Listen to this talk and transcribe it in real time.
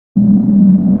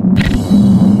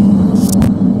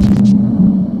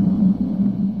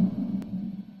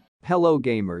Hello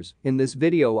gamers, in this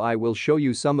video I will show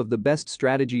you some of the best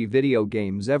strategy video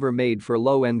games ever made for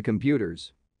low-end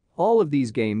computers. All of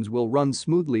these games will run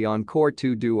smoothly on Core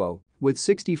 2 Duo with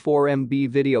 64 MB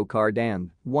video card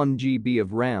and 1 GB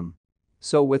of RAM.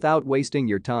 So without wasting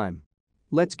your time,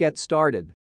 let's get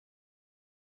started.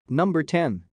 Number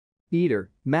 10. Eater,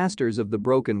 Masters of the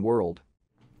Broken World.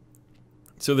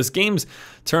 So this game's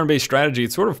turn-based strategy,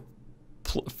 it sort of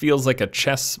feels like a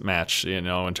chess match, you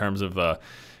know, in terms of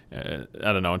I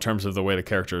don't know, in terms of the way the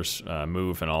characters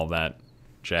move and all that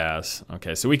jazz.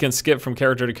 Okay, so we can skip from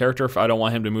character to character. If I don't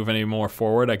want him to move any more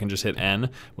forward, I can just hit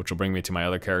N, which will bring me to my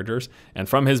other characters. And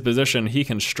from his position, he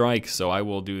can strike, so I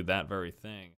will do that very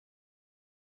thing.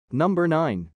 Number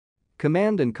 9.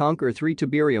 Command and Conquer 3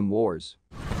 Tiberium Wars.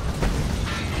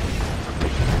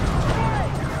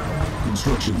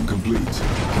 Construction complete.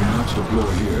 Cannot deploy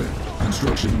here.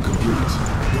 Construction complete.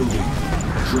 Building.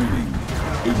 Training.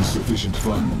 Insufficient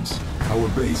funds. Our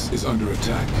base is under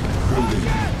attack. Building.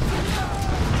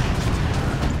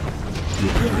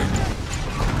 Repairing.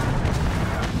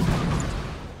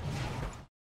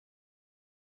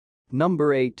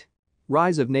 Number 8.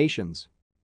 Rise of Nations.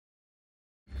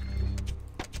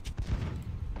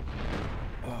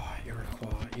 Oh,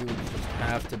 Iroquois, you would just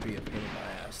have to be a pain in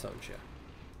my ass, don't you?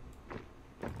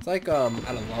 It's like, out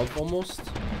of love, almost.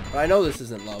 But I know this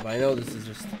isn't love. I know this is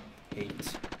just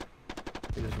hate.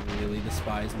 They just really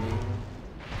despise me.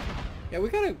 Yeah, we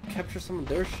gotta capture some of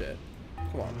their shit.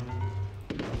 Come on.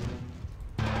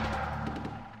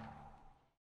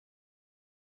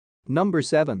 Number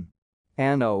 7.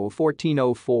 Anno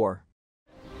 1404.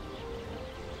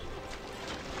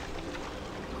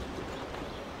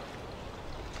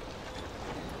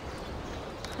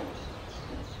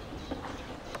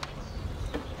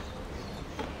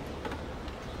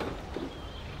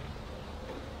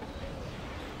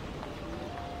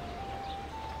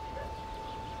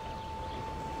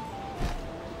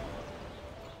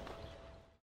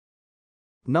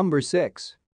 Number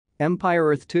 6. Empire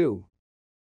Earth 2.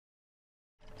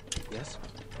 Yes?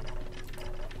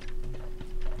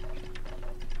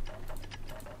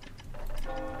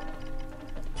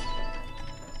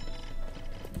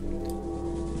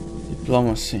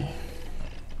 Diplomacy.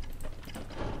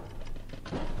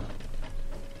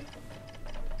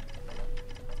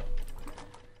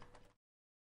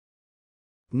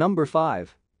 Number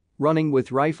 5. Running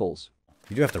with Rifles.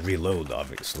 You do have to reload,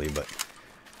 obviously, but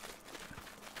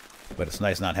it's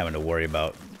nice not having to worry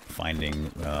about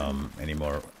finding any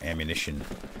more ammunition.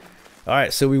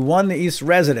 Alright, so we won the East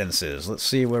Residences. Let's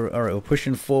see, we're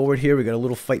pushing forward here. We got a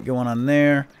little fight going on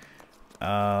there.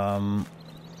 But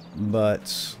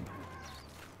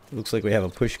looks like we have a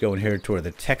push going here toward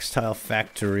the textile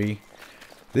factory.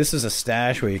 This is a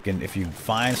stash where you can, if you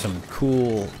find some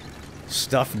cool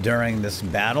stuff during this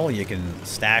battle, you can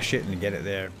stash it and get it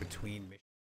there between.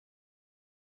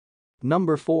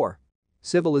 Number 4.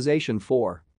 Civilization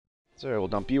 4. So we'll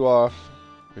dump you off.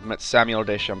 We've met Samuel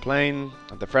de Champlain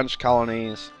at the French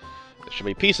colonies. There should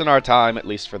be peace in our time, at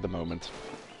least for the moment.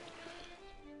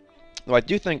 Though I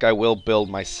do think I will build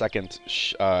my second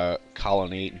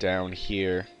colony down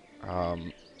here.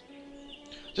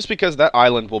 Just because that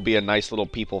island will be a nice little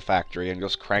people factory and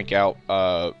just crank out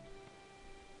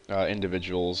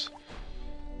individuals.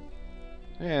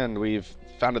 And we've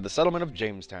founded the settlement of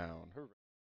Jamestown.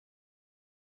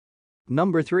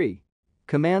 Number 3.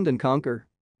 Command and Conquer.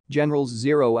 General's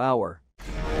 0 Hour.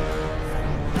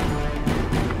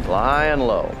 Flying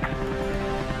low.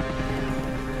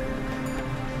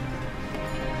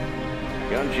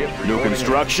 Gunship. New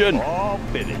construction. All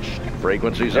finished.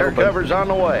 Frequencies air cover's on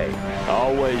the way.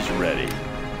 Always ready.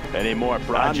 Any more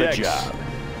projects? On the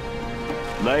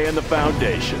job. Laying the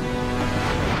foundation.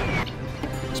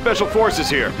 Special forces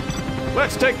here.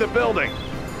 Let's take the building.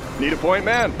 Need a point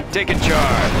man? Taking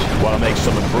charge. Want to make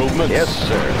some improvements? Yes,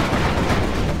 sir.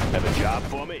 Have a job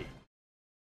for me?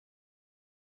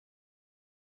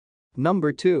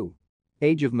 Number 2.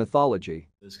 Age of Mythology.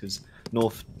 Because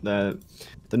the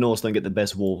Norse don't get the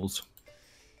best walls.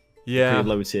 Yeah. Pretty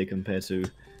low tier compared to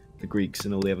the Greeks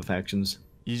and all the other factions.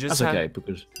 You just That's okay,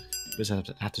 because we just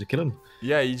have to kill them.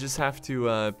 Yeah, you just have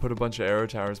to put a bunch of arrow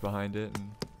towers behind it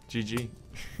and GG.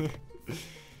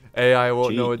 AI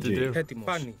won't know what to do.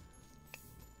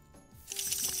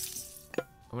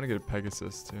 I'm gonna get a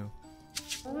Pegasus too.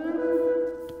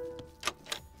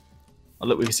 Oh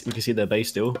look, we can see their base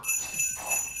still.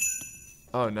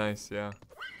 Oh nice, yeah.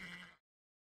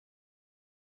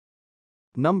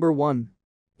 Number 1.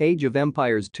 Age of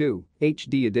Empires 2,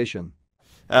 HD Edition.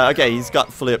 Okay, he's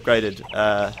got fully upgraded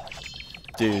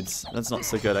dudes. That's not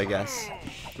so good, I guess.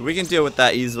 But we can deal with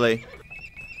that easily.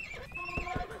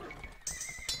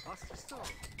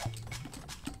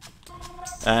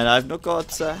 And I've not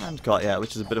got a handcart yet,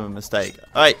 which is a bit of a mistake.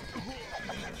 Alright.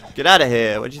 Get out of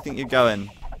here. Where do you think you're going?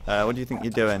 What do you think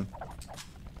you're doing?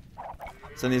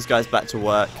 Send these guys back to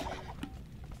work.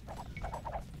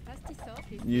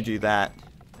 You do that.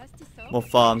 More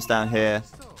farms down here.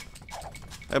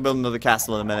 I'll build another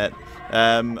castle in a minute.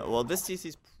 Well, this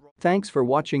TC's... Thanks for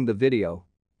watching the video.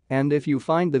 And if you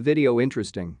find the video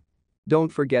interesting, don't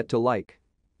forget to like,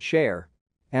 share,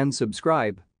 and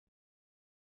subscribe.